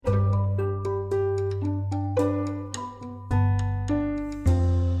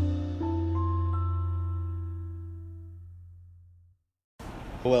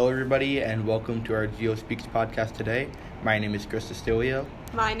Hello, everybody, and welcome to our Geo Speaks podcast today. My name is Chris Estilio.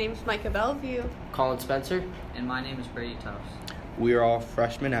 My name is Micah Bellevue. Colin Spencer. And my name is Brady Tufts. We are all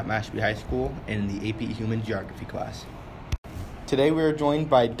freshmen at Mashpee High School in the AP Human Geography class. Today we are joined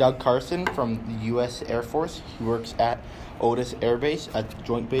by Doug Carson from the U.S. Air Force. He works at Otis Air Base at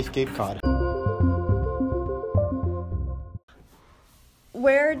Joint Base Cape Cod.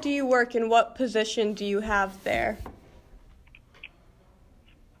 Where do you work and what position do you have there?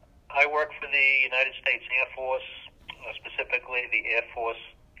 I work for the United States Air Force, specifically the Air Force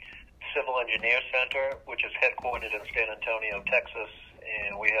Civil Engineer Center, which is headquartered in San Antonio, Texas,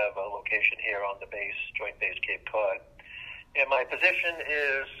 and we have a location here on the base, Joint Base Cape Cod. And my position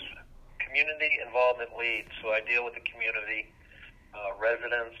is community involvement lead, so I deal with the community,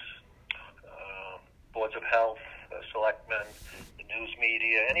 residents, boards of health, selectmen, the news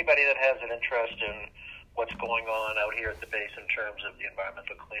media, anybody that has an interest in what's going on out here at the base in terms of the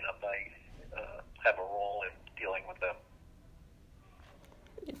environmental cleanup. I have a role in dealing with them.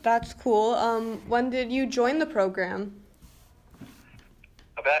 That's cool. When did you join the program?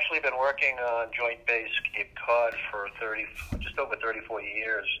 I've actually been working on Joint Base Cape Cod for just over 34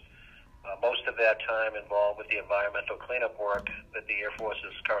 years. Most of that time involved with the environmental cleanup work that the Air Force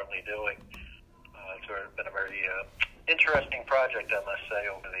is currently doing. It's been a very interesting project, I must say,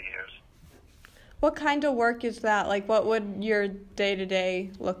 over the years. What kind of work is that? Like, what would your day-to-day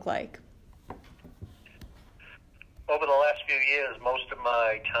look like? Over the last few years, most of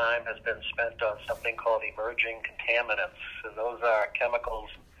my time has been spent on something called emerging contaminants. So those are chemicals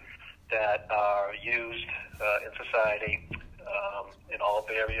that are used in society in all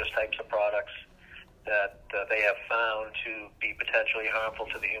various types of products that they have found to be potentially harmful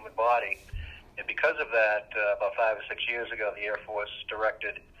to the human body. And because of that, about 5 or 6 years ago, the Air Force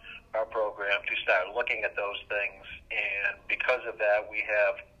directed our program to start looking at those things. And because of that, we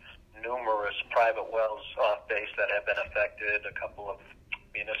have numerous private wells off base that have been affected, a couple of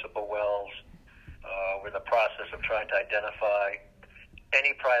municipal wells. We're in the process of trying to identify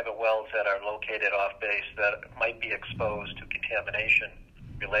any private wells that are located off base that might be exposed to contamination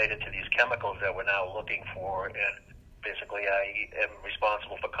related to these chemicals that we're now looking for. And basically, I am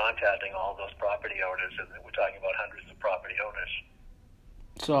responsible for contacting all those property owners, and we're talking about hundreds of property owners.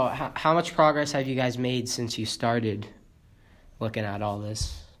 So how much progress have you guys made since you started looking at all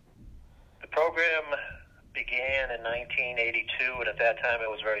this? The program began in 1982, and at that time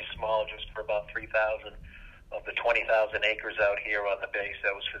it was very small, just for about 3,000 of the 20,000 acres out here on the base.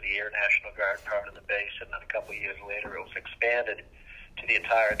 That was for the Air National Guard part of the base, and then a couple of years later it was expanded to the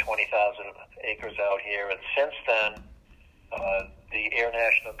entire 20,000 acres out here. And since then, the Air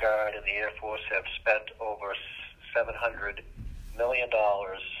National Guard and the Air Force have spent over $700 million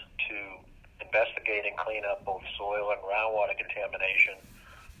to investigate and clean up both soil and groundwater contamination.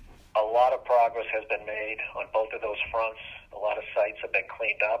 A lot of progress has been made on both of those fronts. A lot of sites have been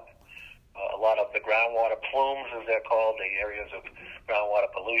cleaned up. A lot of the groundwater plumes, as they're called, the areas of groundwater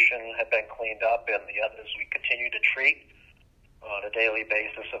pollution, have been cleaned up, and the others we continue to treat on a daily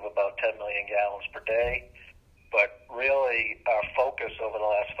basis of about 10 million gallons per day. But really, our focus over the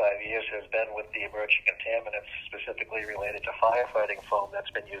last 5 years has been with the emerging contaminants, specifically related to firefighting foam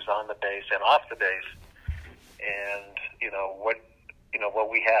that's been used on the base and off the base. And what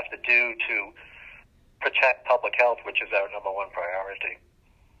we have to do to protect public health, which is our number one priority.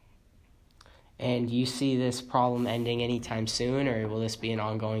 And do you see this problem ending anytime soon, or will this be an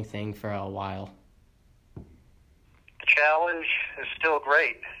ongoing thing for a while? The challenge is still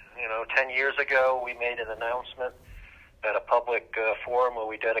great. 10 years ago, we made an announcement at a public forum where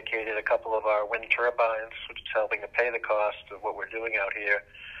we dedicated a couple of our wind turbines, which is helping to pay the cost of what we're doing out here.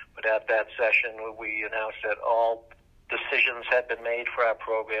 But at that session, we announced that all decisions had been made for our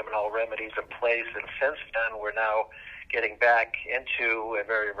program and all remedies in place. And since then, we're now getting back into a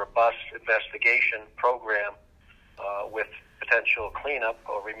very robust investigation program with potential cleanup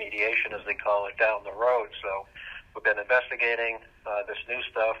or remediation, as they call it, down the road. So we've been investigating this new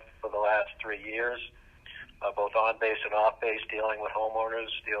stuff for the last 3 years, both on base and off base, dealing with homeowners,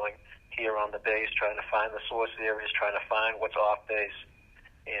 dealing here on the base, trying to find the source areas, trying to find what's off base.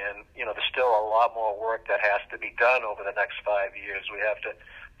 And, there's still a lot more work that has to be done over the next 5 years. We have to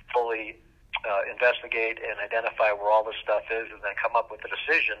fully investigate and identify where all this stuff is and then come up with a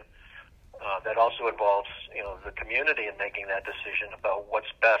decision that also involves, the community in making that decision about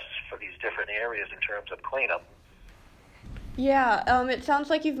what's best for these different areas in terms of cleanup. Yeah, it sounds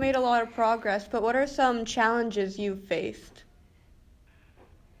like you've made a lot of progress, but what are some challenges you've faced?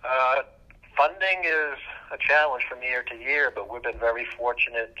 Funding is a challenge from year to year, but we've been very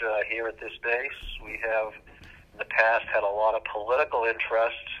fortunate here at this base. We have the past had a lot of political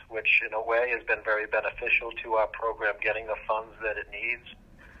interest, which in a way has been very beneficial to our program getting the funds that it needs.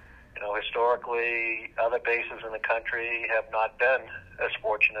 Historically, other bases in the country have not been as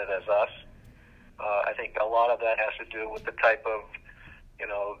fortunate as us. I think a lot of that has to do with the type of,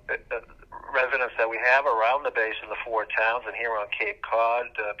 residents that we have around the base in the four towns and here on Cape Cod.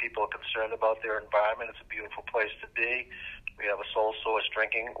 People are concerned about their environment. It's a beautiful place to be. We have a sole source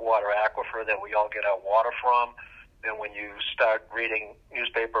drinking water aquifer that we all get our water from. And when you start reading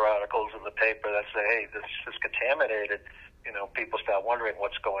newspaper articles in the paper that say, hey, this is contaminated, people start wondering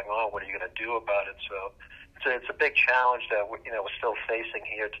what's going on. What are you going to do about it? So it's a big challenge that we're still facing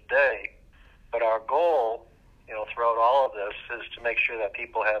here today. But our goal, throughout all of this, is to make sure that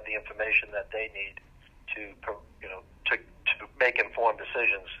people have the information that they need to make informed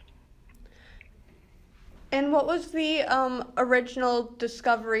decisions. And what was the original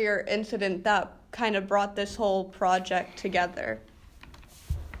discovery or incident that kind of brought this whole project together?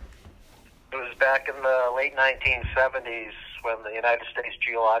 It was back in the late 1970s when the United States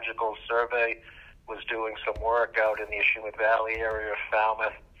Geological Survey was doing some work out in the Ashumet Valley area of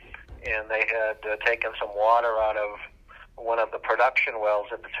Falmouth, and they had taken some water out of one of the production wells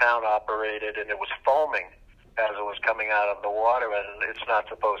that the town operated, and it was foaming as it was coming out of the water, and it's not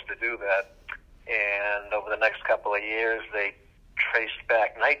supposed to do that. And over the next couple of years, they traced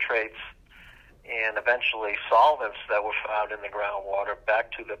back nitrates and eventually solvents that were found in the groundwater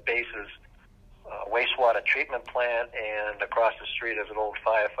back to the base's wastewater treatment plant, and across the street is an old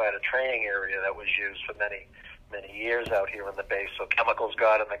firefighter training area that was used for many years out here in the base. So chemicals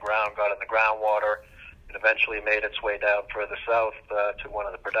got in the groundwater, and eventually made its way down further south to one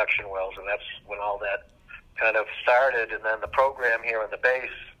of the production wells, and that's when all that kind of started. And then the program here in the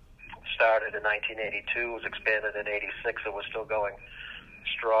base started in 1982, was expanded in 86, and we're still going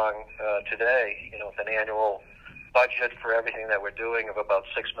strong today, with an annual budget for everything that we're doing of about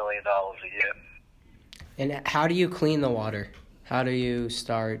 $6 million a year. And how do you clean the water? How do you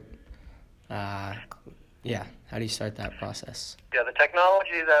start, how do you start that process? Yeah, the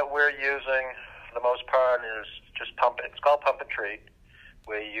technology that we're using for the most part is just pumping. It's called pump and treat,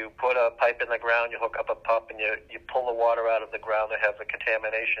 where you put a pipe in the ground, you hook up a pump, and you pull the water out of the ground that has a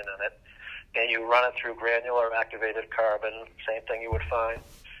contamination in it, and you run it through granular activated carbon, same thing you would find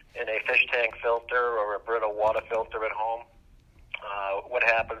in a fish tank filter or a Brita water filter at home. What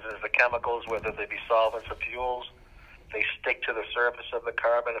happens is the chemicals, whether they be solvents or fuels, they stick to the surface of the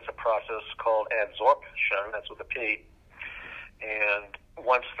carbon. It's a process called adsorption, that's with a P. And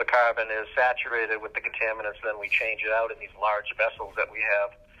once the carbon is saturated with the contaminants, then we change it out in these large vessels that we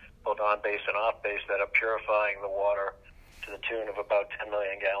have, both on base and off base, that are purifying the water to the tune of about 10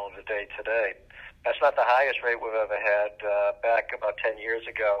 million gallons a day today. That's not the highest rate we've ever had. Back about 10 years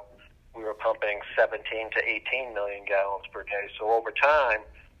ago, we were pumping 17 to 18 million gallons per day. So over time,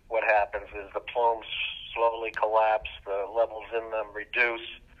 what happens is the plumes slowly collapse, the levels in them reduce,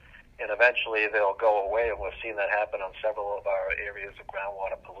 and eventually they'll go away, and we've seen that happen on several of our areas of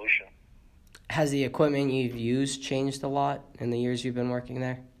groundwater pollution. Has the equipment you've used changed a lot in the years you've been working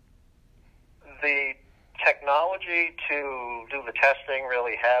there? The technology to do the testing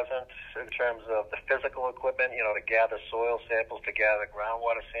really hasn't, in terms of the physical equipment, to gather soil samples, to gather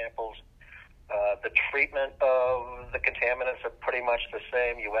groundwater samples. The treatment of the contaminants are pretty much the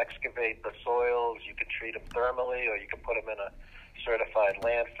same. You excavate the soils, you can treat them thermally, or you can put them in a certified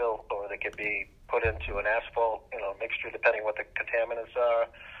landfill, or they could be put into an asphalt, mixture, depending what the contaminants are.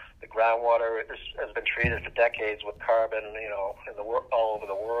 The groundwater has been treated for decades with carbon, all over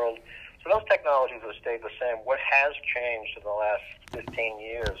the world. So those technologies have stayed the same. What has changed in the last 15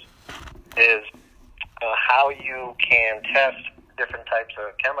 years is how you can test different types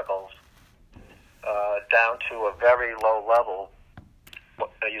of chemicals down to a very low level.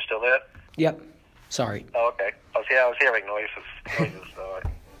 Are you still there? Yep. Sorry. Oh, okay. I was hearing noises. So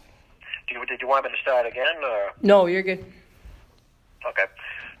did you want me to start again? Or? No, you're good. Okay.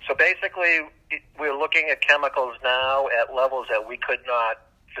 So basically, we're looking at chemicals now at levels that we could not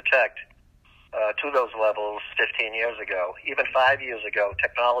detect to those levels 15 years ago. Even 5 years ago,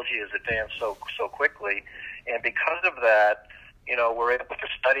 technology has advanced so quickly, and because of that, we're able to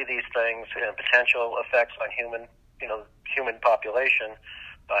study these things and potential effects on human population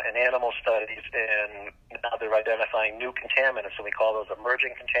in animal studies, and now they're identifying new contaminants, and we call those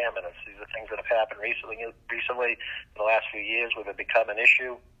emerging contaminants. These are things that have happened recently in the last few years, where they've become an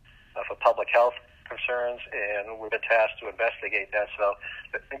issue for public health concerns, and we've been tasked to investigate that. So,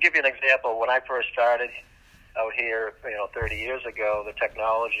 to give you an example, when I first started out here, 30 years ago, the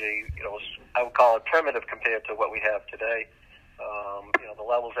technology, was, I would call it primitive compared to what we have today. The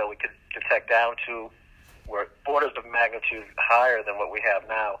levels that we could detect down to we're orders of magnitude higher than what we have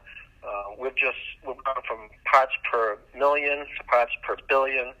now. We've gone from parts per million to parts per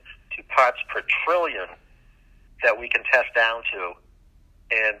billion to parts per trillion that we can test down to.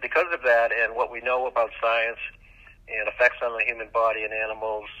 And because of that and what we know about science and effects on the human body and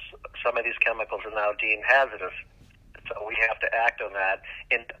animals, some of these chemicals are now deemed hazardous. So we have to act on that.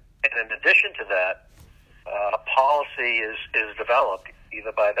 And in addition to that, a policy is developed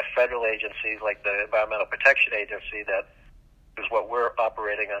either by the federal agencies like the Environmental Protection Agency, that is what we're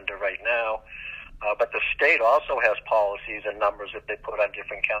operating under right now. But the state also has policies and numbers that they put on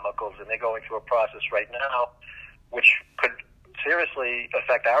different chemicals, and they're going through a process right now which could seriously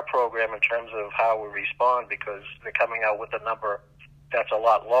affect our program in terms of how we respond, because they're coming out with a number that's a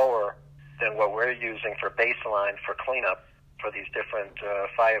lot lower than what we're using for baseline for cleanup for these different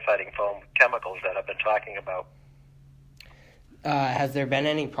firefighting foam chemicals that I've been talking about. Has there been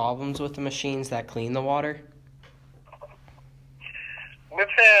any problems with the machines that clean the water? We've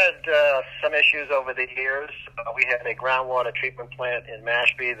had some issues over the years. We had a groundwater treatment plant in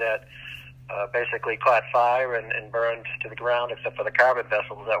Mashpee that basically caught fire and burned to the ground, except for the carbon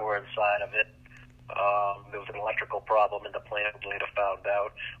vessels that were inside of it. There was an electrical problem in the plant, we later found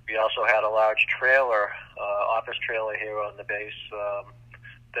out. We also had a large trailer, office trailer here on the base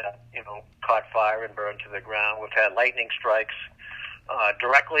that, caught fire and burned to the ground. We've had lightning strikes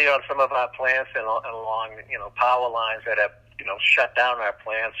directly on some of our plants and along, power lines that have, shut down our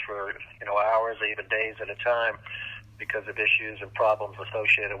plants for, hours or even days at a time because of issues and problems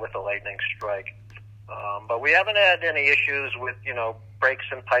associated with the lightning strike. But we haven't had any issues with, breaks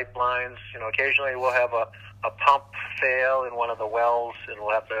in pipelines. Occasionally we'll have a pump fail in one of the wells, and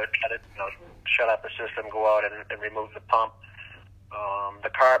we'll have to shut up the system, go out and remove the pump.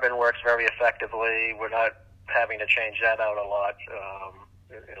 The carbon works very effectively. We're not having to change that out a lot.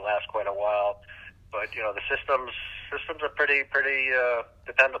 It lasts quite a while. But, the systems are pretty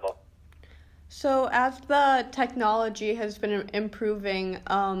dependable. So as the technology has been improving,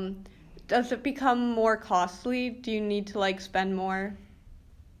 does it become more costly? Do you need to spend more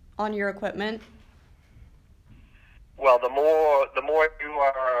on your equipment? Well, the more you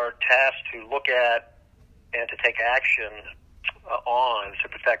are tasked to look at and to take action on to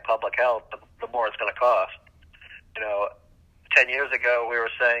protect public health, the more it's going to cost. 10 years ago we were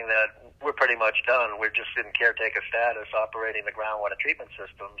saying that we're pretty much done. We're just in caretaker status operating the groundwater treatment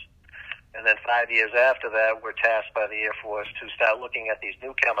systems. And then 5 years after that, we're tasked by the Air Force to start looking at these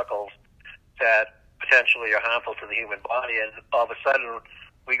new chemicals that potentially are harmful to the human body. And all of a sudden,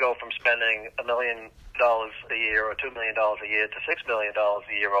 we go from spending $1 million a year or $2 million a year to $6 million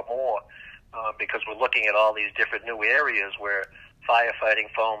a year or more, because we're looking at all these different new areas where firefighting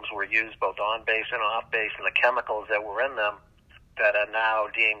foams were used both on base and off base, and the chemicals that were in them that are now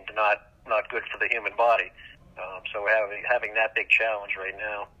deemed not good for the human body. So we're having that big challenge right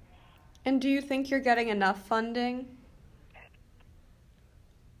now. And do you think you're getting enough funding?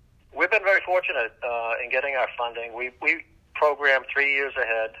 We've been very fortunate in getting our funding. We program 3 years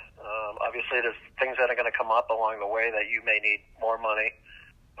ahead. Obviously, there's things that are going to come up along the way that you may need more money.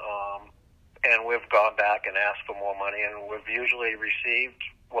 And we've gone back and asked for more money, and we've usually received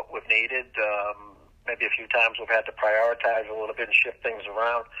what we've needed. Maybe a few times we've had to prioritize a little bit and shift things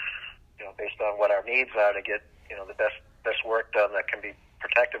around, based on what our needs are to get, the best work done that can be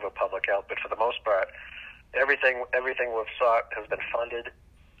protective of public health. But for the most part, everything we've sought has been funded,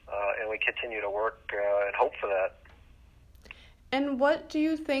 and we continue to work and hope for that. And what do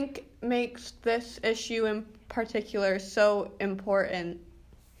you think makes this issue in particular so important?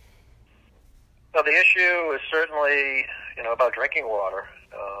 Well, the issue is certainly, about drinking water.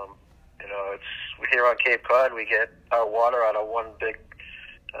 It's here on Cape Cod, we get our water out of one big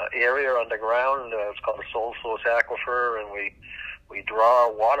area underground. It's called the Sole Source Aquifer, and we draw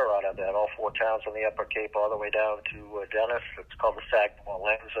our water out of that, all 4 towns on the Upper Cape, all the way down to Dennis. It's called the Sagamore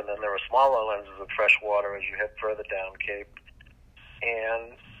Lens, and then there are smaller lenses of fresh water as you head further down Cape.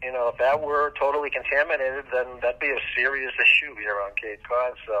 And, if that were totally contaminated, then that'd be a serious issue here on Cape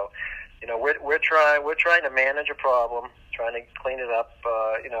Cod. So, we're trying to manage a problem, trying to clean it up,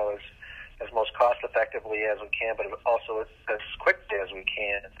 as most cost effectively as we can, but also as quickly as we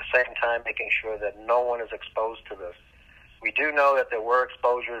can. At the same time, making sure that no one is exposed to this. We do know that there were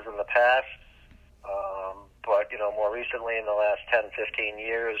exposures in the past, but more recently, in the last 10, 15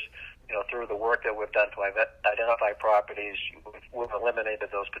 years, through the work that we've done to identify properties, we've eliminated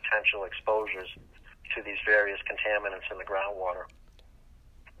those potential exposures to these various contaminants in the groundwater.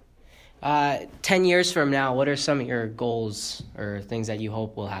 10 years from now, what are some of your goals or things that you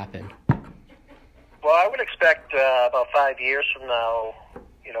hope will happen? Well, I would expect about 5 years from now,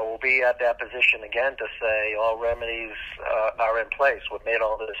 we'll be at that position again to say all remedies are in place. We've made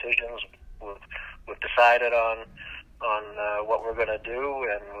all the decisions. We've decided on what we're going to do,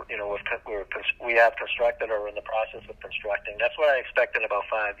 and we have constructed or are in the process of constructing. That's what I expect in about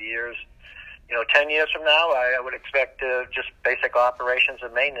 5 years. 10 years from now, I would expect just basic operations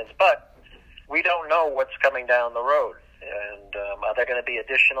and maintenance. But we don't know what's coming down the road, and are there going to be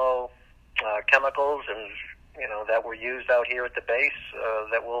additional chemicals and that were used out here at the base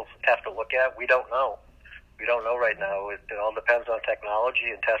that we'll have to look at? We don't know. We don't know right now. It all depends on technology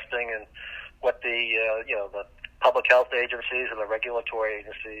and testing and what the the public health agencies and the regulatory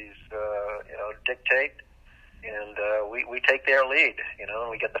agencies dictate. And we take their lead. And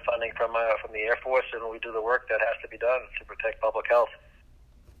we get the funding from the Air Force, and we do the work that has to be done to protect public health.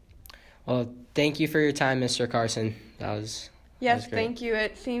 Well, thank you for your time, Mr. Carson. Yes, thank you.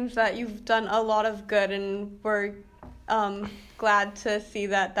 It seems that you've done a lot of good, and we're glad to see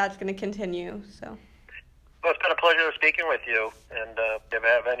that that's going to continue. So. Well, it's been a pleasure speaking with you. And if you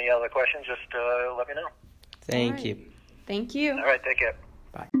have any other questions, just let me know. Thank you. Thank you. All right, take care.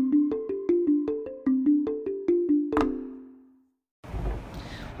 Bye.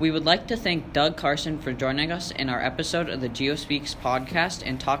 We would like to thank Doug Carson for joining us in our episode of the GeoSpeaks podcast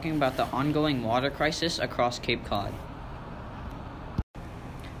and talking about the ongoing water crisis across Cape Cod.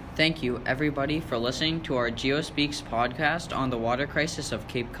 Thank you, everybody, for listening to our GeoSpeaks podcast on the water crisis of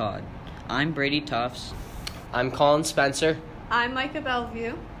Cape Cod. I'm Brady Tufts. I'm Colin Spencer. I'm Micah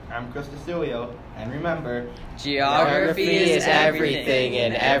Bellevue. I'm Chris DeCilio, and remember, Geography is everything,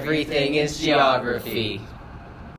 and everything is geography.